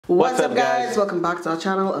What's up guys? Welcome back to our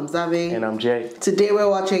channel. I'm Xavé. And I'm Jay. Today we're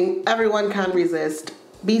watching Everyone Can't Resist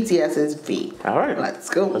BTS's V. Alright. Let's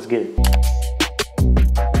go. Let's get it.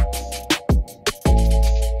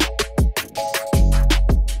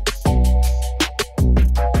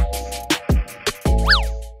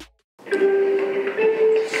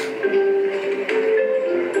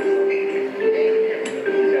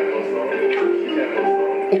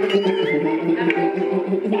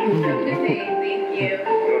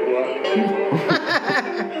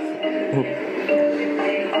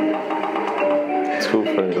 Too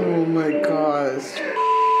funny. Oh my gosh.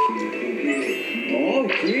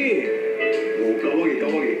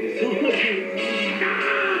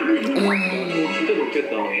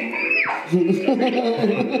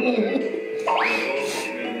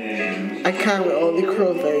 I can't with all the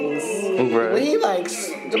crow things. Right. When he likes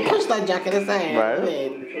to push that jacket aside.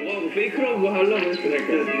 Right.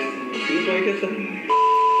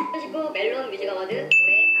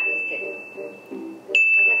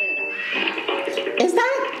 Is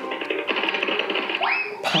that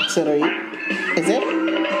Paxeroid? Is it? I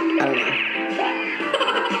don't know.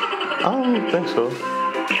 I don't think so.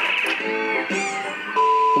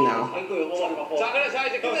 No.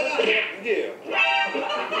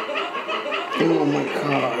 Oh my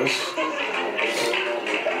gosh.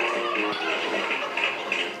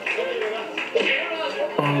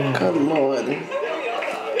 Oh, good lord.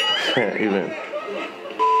 Can't even.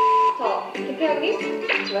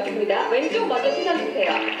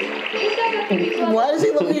 Why does he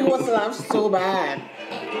look like he wants to laugh so bad?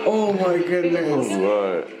 Oh my goodness. Oh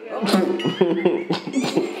Lord.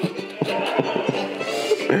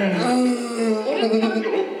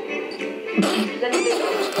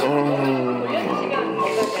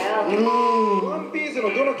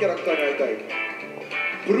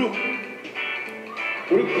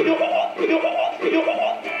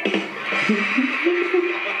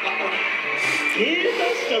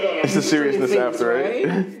 It's the seriousness after, right?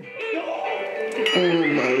 Oh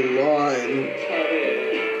my lord.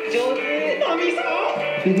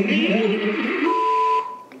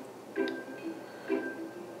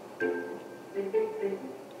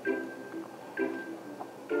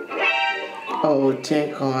 Oh dear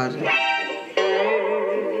God.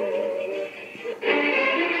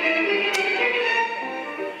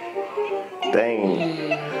 Dang.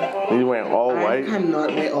 You went all white? I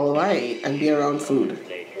cannot wear all white and be around food.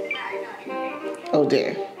 Oh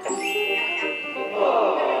dear.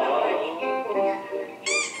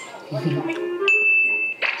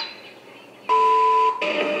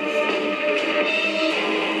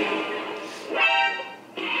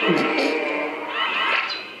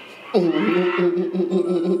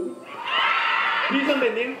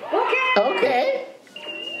 Okay.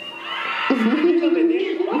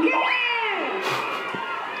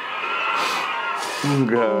 Oh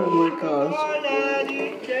God. Oh my gosh.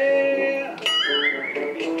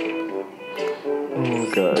 Oh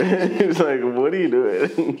God. He's like, what are you doing?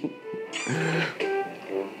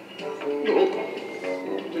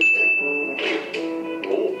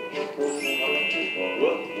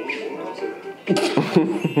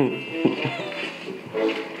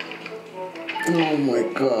 Oh my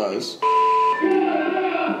gosh.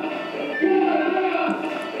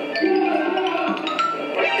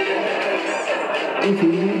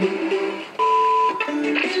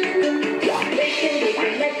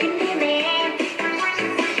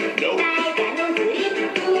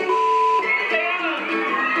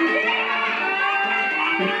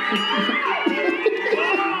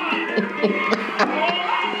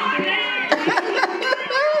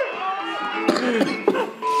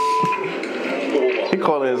 He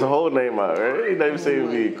calling his whole name out, right? He not even saying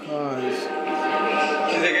V. Gosh.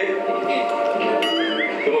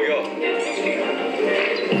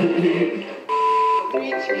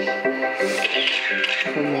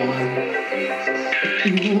 Come on.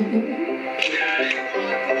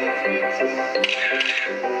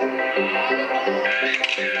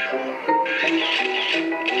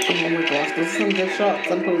 Oh my gosh, this is some good shots.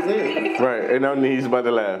 Some poses. Right, and now he's about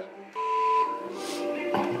to laugh.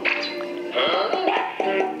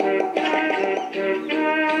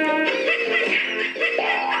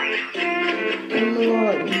 Oh my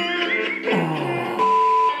lord.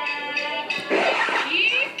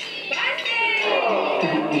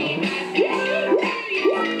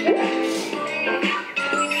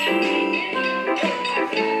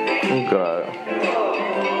 Oh God.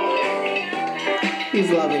 He's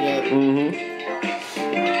loving it. Mm-hmm.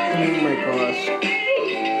 Oh my gosh.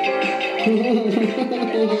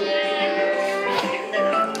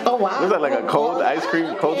 Oh wow. Is that like a cold ice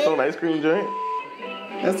cream, cold stone ice cream joint?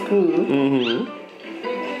 That's cool. Mm-hmm.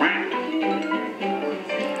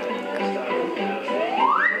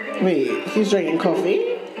 Wait, he's drinking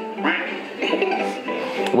coffee?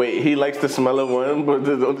 Wait, he likes the smell of one, but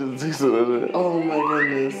don't just taste the other. Oh my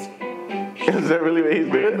goodness. Is that really what he's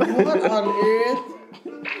doing? What on earth?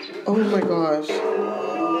 Oh my gosh.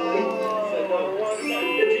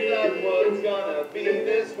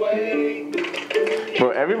 Bro,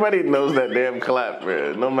 everybody knows that damn clap,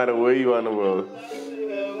 bro. No matter where you are in the world.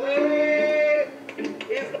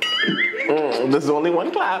 There's only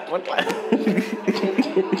one clap, one clap.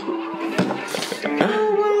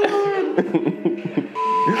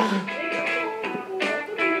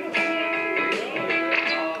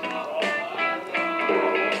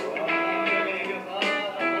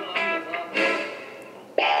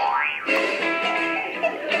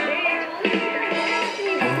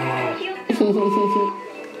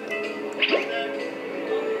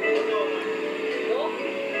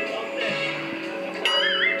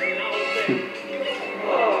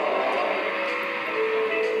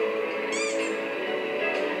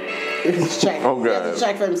 Check. Oh God. He has to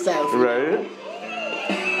check for himself. Right?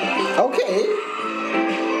 Okay.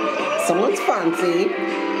 Someone's fancy.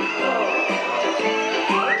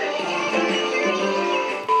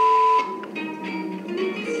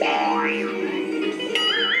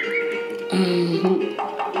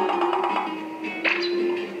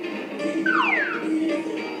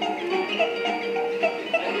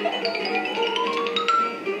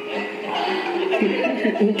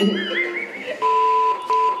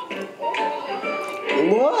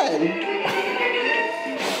 What?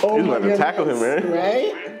 Oh He's my about to tackle him, goodness, man.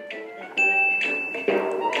 Right?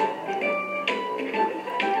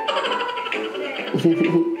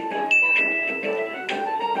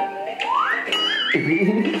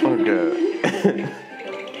 Oh God.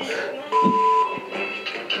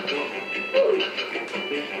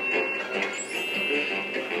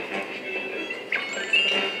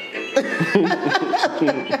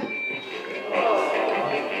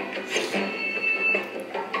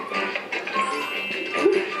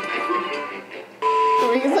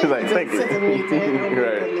 He's like, thank you. sitting right there. Oh my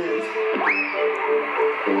Right. goodness.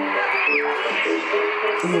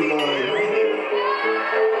 Oh Lord.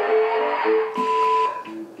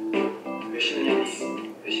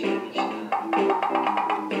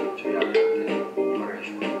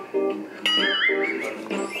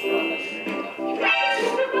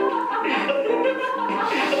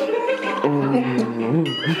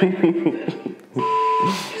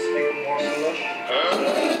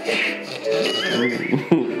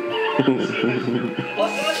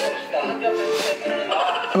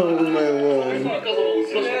 Oh my Lord.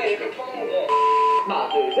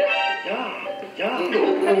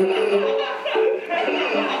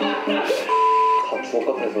 다 주옥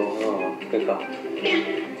같아서 그러니까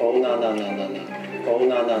어우나나나나나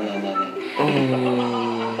어우나나나나나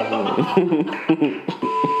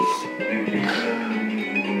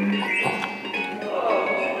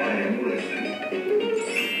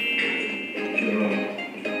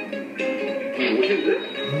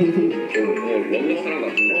런던 사람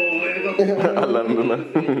같은데? 알란누나.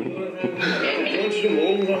 브런치 좀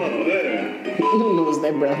먹어본 사람 같은데? Who knows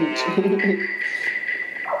that brunch?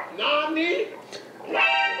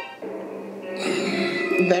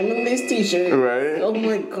 Them in this t-shirt. Right? Oh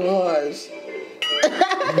my gosh.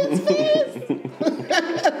 His face.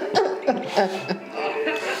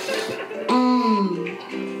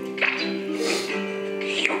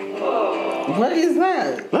 What is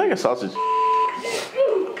that? Like a sausage.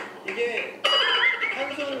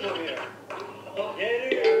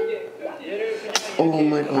 Oh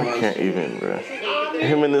my I gosh. can't even, bro.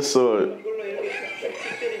 Him and this sword.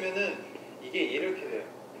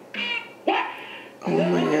 Oh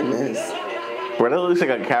my goodness. Bro, that looks like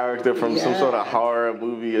a character from some Yeah. sort of horror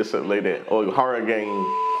movie or something like that. Or horror game.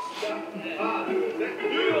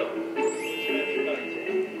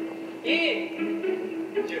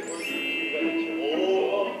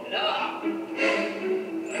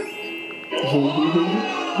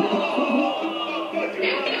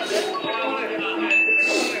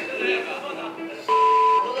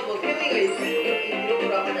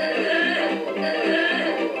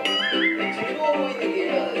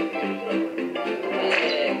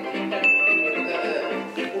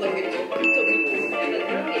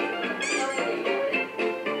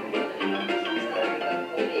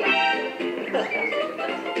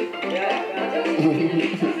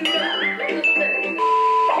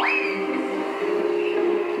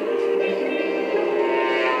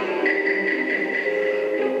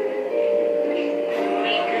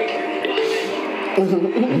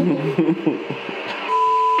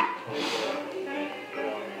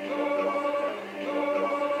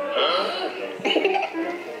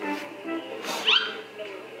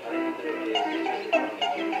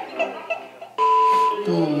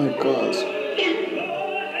 god.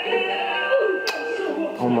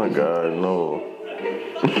 Oh my god, no.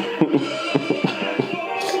 It's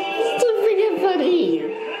so freaking funny.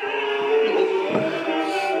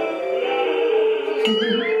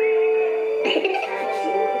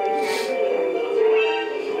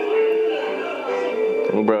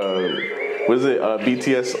 Bro, was it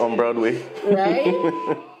BTS on Broadway? Right?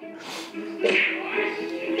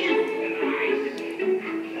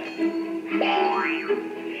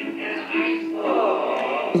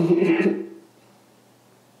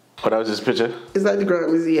 Oh, that was his picture? Is that the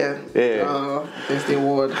Grammys? Yeah. Yeah. There's the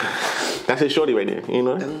award. That's his shorty right there, you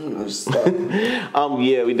know?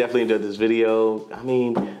 Yeah, we definitely enjoyed this video. I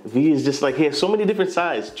mean, V is just like, he has so many different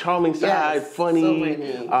sides. Charming side, Yes, funny,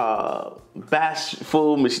 so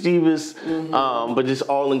bashful, mischievous, but just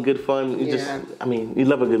all in good fun. You just, I mean, you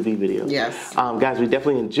love a good V video. Yes. Guys, we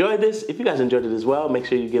definitely enjoyed this. If you guys enjoyed it as well, make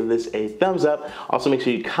sure you give this a thumbs up. Also, make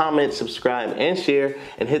sure you comment, subscribe, and share,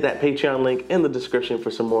 and hit that Patreon link in the description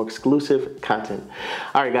for some more exclusive content.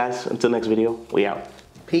 All right, guys, until next video, we out.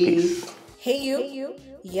 Peace. Hey you.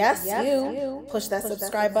 Yes, you. Push that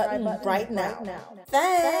subscribe button right now.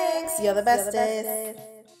 Thanks. You're the bestest.